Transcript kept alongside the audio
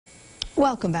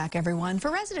Welcome back, everyone.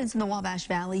 For residents in the Wabash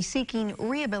Valley seeking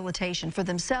rehabilitation for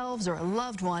themselves or a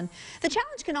loved one, the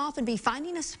challenge can often be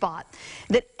finding a spot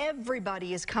that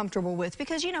everybody is comfortable with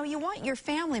because, you know, you want your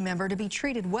family member to be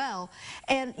treated well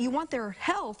and you want their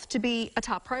health to be a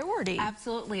top priority.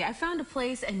 Absolutely. I found a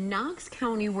place in Knox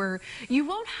County where you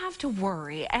won't have to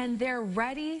worry and they're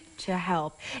ready to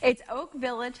help. It's Oak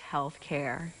Village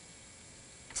Healthcare.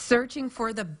 Searching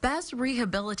for the best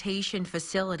rehabilitation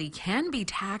facility can be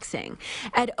taxing.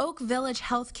 At Oak Village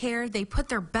Healthcare, they put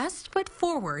their best foot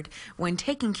forward when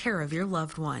taking care of your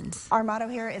loved ones. Our motto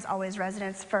here is always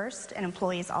residents first and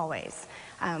employees always.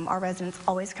 Our residents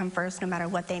always come first no matter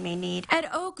what they may need.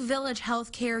 At Oak Village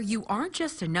Healthcare, you aren't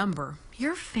just a number,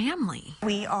 you're family.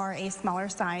 We are a smaller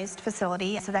sized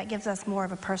facility, so that gives us more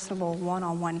of a personable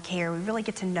one-on-one care. We really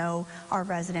get to know our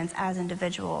residents as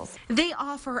individuals. They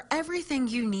offer everything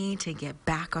you need to get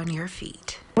back on your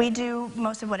feet. We do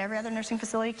most of what every other nursing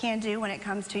facility can do when it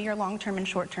comes to your long-term and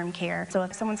short-term care. So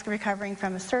if someone's recovering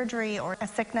from a surgery or a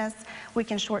sickness, we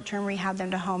can short-term rehab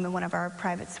them to home in one of our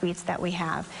private suites that we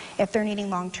have. If they're needing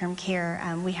long-term care,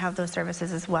 we have those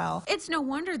services as well. It's no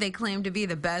wonder they claim to be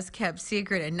the best kept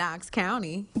secret in Knox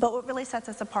County. But what really sets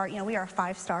us apart, we are a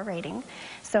 5-star rating.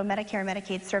 So Medicare and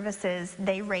Medicaid services,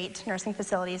 they rate nursing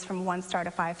facilities from 1-star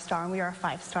to 5-star, and we are a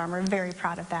 5-star, and we're very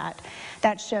proud of that.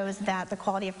 That shows that the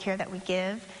quality of care that we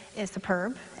give is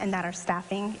superb and that our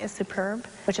staffing is superb,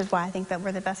 which is why I think that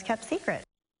we're the best kept secret.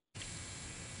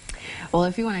 Well,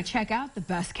 if you want to check out the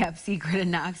best kept secret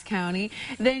in Knox County,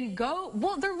 then go.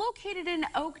 Well, they're located in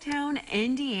Oaktown,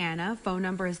 Indiana. Phone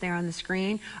number is there on the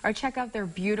screen, or check out their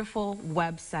beautiful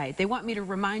website. They want me to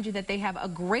remind you that they have a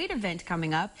great event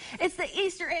coming up. It's the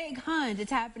Easter egg hunt.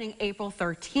 It's happening April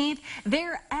 13th.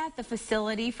 They're at the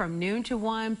facility from noon to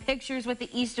 1. Pictures with the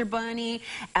Easter bunny,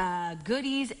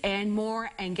 goodies, and more.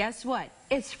 And guess what?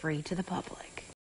 It's free to the public.